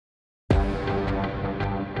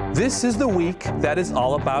This is the week that is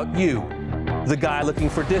all about you. The guy looking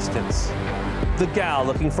for distance. The gal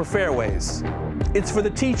looking for fairways. It's for the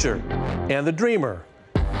teacher and the dreamer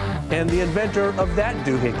and the inventor of that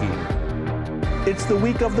doohickey. It's the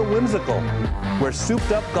week of the whimsical, where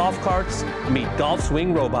souped-up golf carts meet golf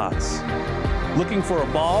swing robots. Looking for a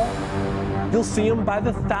ball? You'll see them by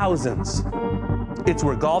the thousands. It's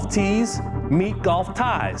where golf tees meet golf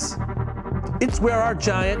ties. It's where our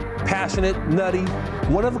giant, passionate, nutty,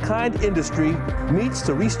 one-of-a-kind industry meets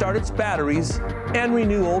to restart its batteries and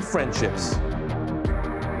renew old friendships.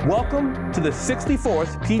 Welcome to the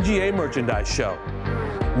 64th PGA Merchandise Show.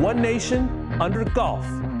 One nation under golf,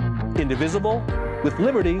 indivisible, with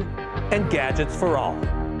liberty and gadgets for all.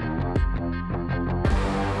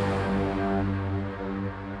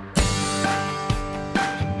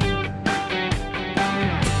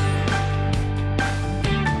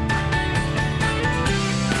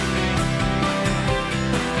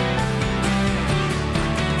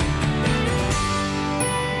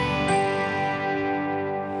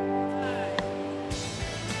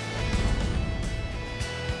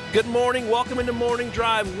 Good morning, welcome into Morning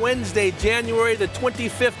Drive, Wednesday, January the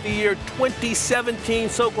 25th, the year 2017.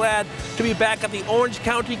 So glad to be back at the Orange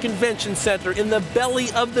County Convention Center in the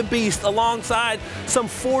belly of the beast alongside some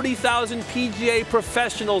 40,000 PGA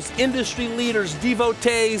professionals, industry leaders,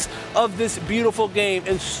 devotees of this beautiful game.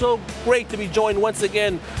 And so great to be joined once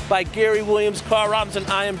again by Gary Williams, Carl Robinson.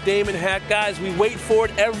 I am Damon Hack. Guys, we wait for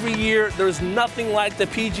it every year. There's nothing like the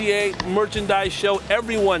PGA Merchandise Show.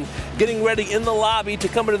 Everyone getting ready in the lobby to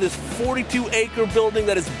come into this 42-acre building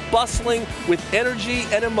that is bustling with energy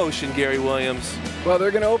and emotion, Gary Williams. Well, they're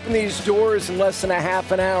going to open these doors in less than a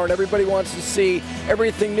half an hour, and everybody wants to see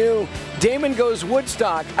everything new. Damon goes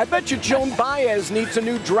Woodstock. I bet you Joan Baez needs a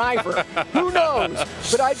new driver. Who knows?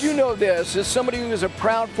 But I do know this. As somebody who is a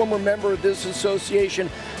proud former member of this association,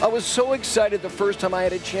 I was so excited the first time I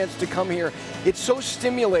had a chance to come here. It's so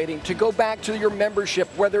stimulating to go back to your membership,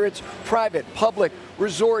 whether it's private, public,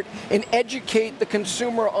 resort, and educate the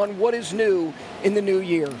consumer on what is new in the new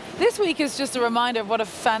year. This week is just a reminder of what a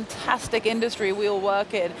fantastic industry we all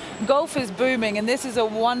work in. Golf is booming, and this is a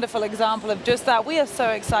wonderful example of just that. We are so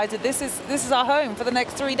excited. This is our home for the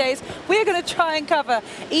next 3 days. We are going to try and cover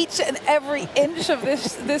each and every inch of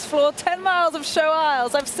this floor. 10 miles of show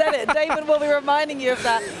aisles. I've said it. Damon will be reminding you of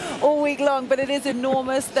that all week long, but it is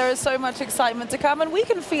enormous. There is so much excitement to come, and we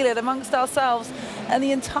can feel it amongst ourselves and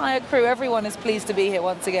the entire crew. Everyone is pleased to be here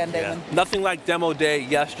once again, Damon. Yeah. Nothing like demo day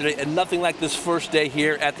yesterday, and nothing like this first day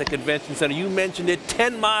here at the Convention Center. You mentioned it,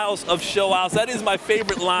 10 miles of show aisles. That is my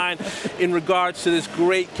favorite line in regards to this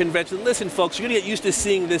great convention. Listen, folks, you're going to get used to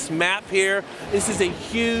seeing this map here. This is a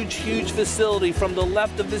huge, huge facility. From the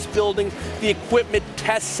left of this building, the Equipment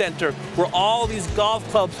Test Center, where all these golf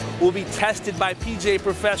clubs will be tested by PGA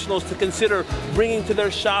professionals to consider bringing to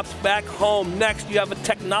their shops back home. Next, you have a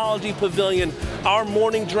technology pavilion, our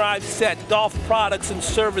Morning Drive set, golf products and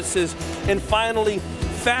services, and finally,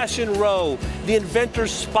 Fashion Row, the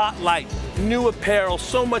Inventor's Spotlight, new apparel,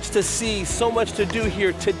 so much to see, so much to do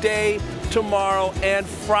here today, tomorrow, and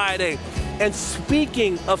Friday. And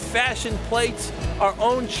speaking of fashion plates, our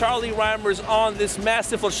own Charlie Reimer is on this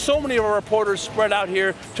massive list. So many of our reporters spread out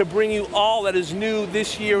here to bring you all that is new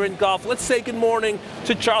this year in golf. Let's say good morning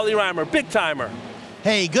to Charlie Reimer, big timer.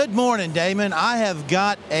 Hey, good morning, Damon. I have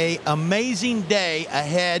got an amazing day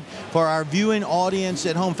ahead for our viewing audience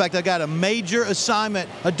at home. In fact, I got a major assignment,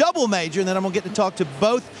 a double major, and then I'm going to get to talk to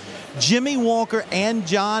both Jimmy Walker and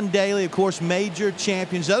John Daly, of course, major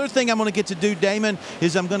champions. The other thing I'm going to get to do, Damon,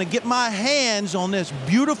 is I'm going to get my hands on this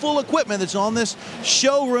beautiful equipment that's on this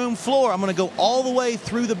showroom floor. I'm going to go all the way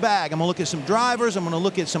through the bag. I'm going to look at some drivers. I'm going to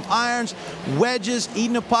look at some irons, wedges,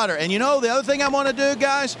 even a putter. And you know, the other thing I want to do,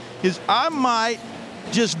 guys, is I might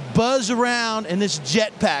just buzz around in this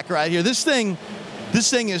jetpack right here. This thing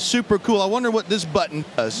is super cool. I wonder what this button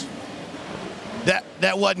does.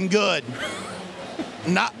 That wasn't good.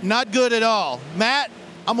 Not good at all. Matt,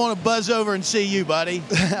 I'm going to buzz over and see you, buddy.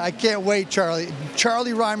 I can't wait, Charlie.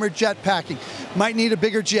 Charlie Reimer jetpacking. Might need a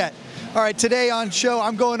bigger jet. All right, today on show,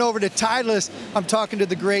 I'm going over to Titleist. I'm talking to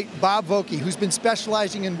the great Bob Vokey, who's been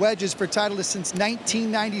specializing in wedges for Titleist since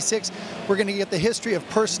 1996. We're going to get the history of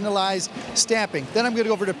personalized stamping. Then I'm going to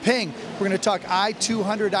go over to Ping. We're going to talk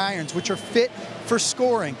I-200 irons, which are fit for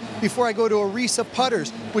scoring. Before I go to Arisa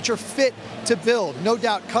putters, which are fit to build. No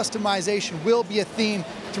doubt customization will be a theme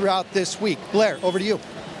throughout this week. Blair, over to you.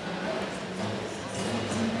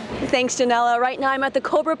 Thanks, Janella. Right now I'm at the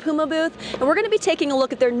Cobra Puma booth, and we're going to be taking a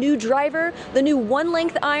look at their new driver, the new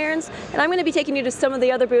one-length irons, and I'm going to be taking you to some of the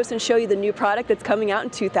other booths and show you the new product that's coming out in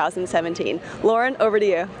 2017. Lauren, over to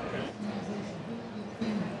you.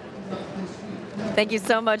 Thank you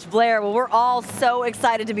so much, Blair. Well, we're all so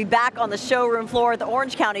excited to be back on the showroom floor at the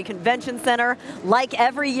Orange County Convention Center. Like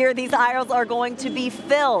every year, these aisles are going to be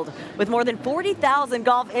filled with more than 40,000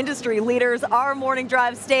 golf industry leaders. Our morning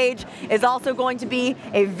drive stage is also going to be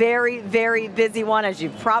a very, very busy one, as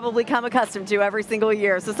you've probably come accustomed to every single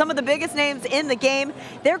year. So some of the biggest names in the game,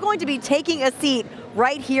 they're going to be taking a seat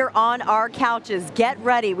right here on our couches. Get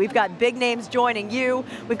ready. We've got big names joining you.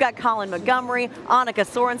 We've got Colin Montgomery, Annika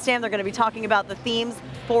Sorenstam. They're going to be talking about the themes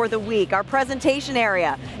for the week. Our presentation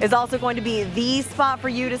area is also going to be the spot for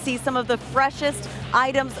you to see some of the freshest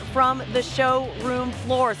items from the showroom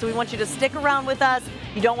floor. So we want you to stick around with us.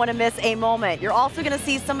 You don't want to miss a moment. You're also going to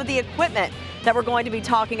see some of the equipment that we're going to be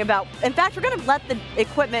talking about. In fact, we're going to let the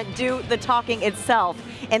equipment do the talking itself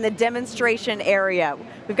in the demonstration area.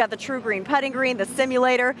 We've got the True Green Putting Green, the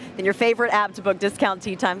simulator, then your favorite app to book discount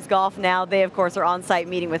tee times golf now. They, of course, are on site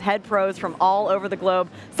meeting with head pros from all over the globe,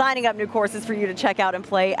 signing up new courses for you to check out and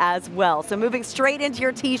play as well. So moving straight into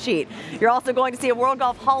your tee sheet, you're also going to see a World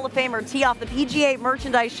Golf Hall of Famer tee off the PGA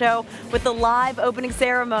Merchandise Show with the live opening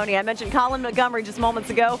ceremony. I mentioned Colin Montgomery just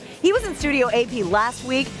moments ago. He was in Studio AP last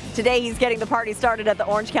week. Today, he's getting the party started at the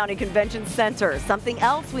Orange County Convention Center. Something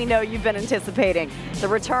else we know you've been anticipating, the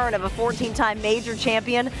return of a 14-time major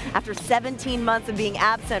champion after 17 months of being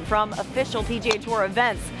absent from official PGA Tour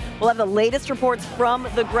events. We'll have the latest reports from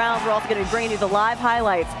the ground. We're also going to be bringing you the live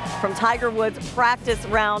highlights from Tiger Woods' practice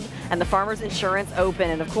round and the Farmers Insurance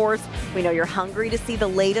Open. And of course, we know you're hungry to see the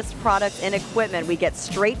latest products and equipment. We get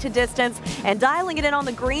straight to distance and dialing it in on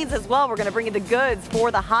the greens as well. We're going to bring you the goods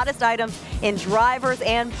for the hottest items in drivers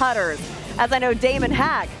and putters. As I know, Damon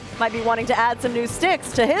Hack might be wanting to add some new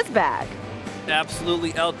sticks to his bag.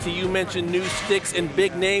 Absolutely, LT. You mentioned new sticks and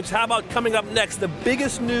big names. How about coming up next, the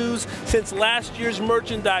biggest news since last year's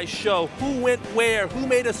merchandise show? Who went where? Who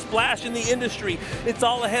made a splash in the industry? It's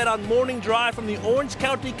all ahead on Morning Drive from the Orange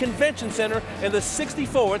County Convention Center and the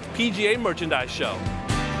 64th PGA Merchandise Show.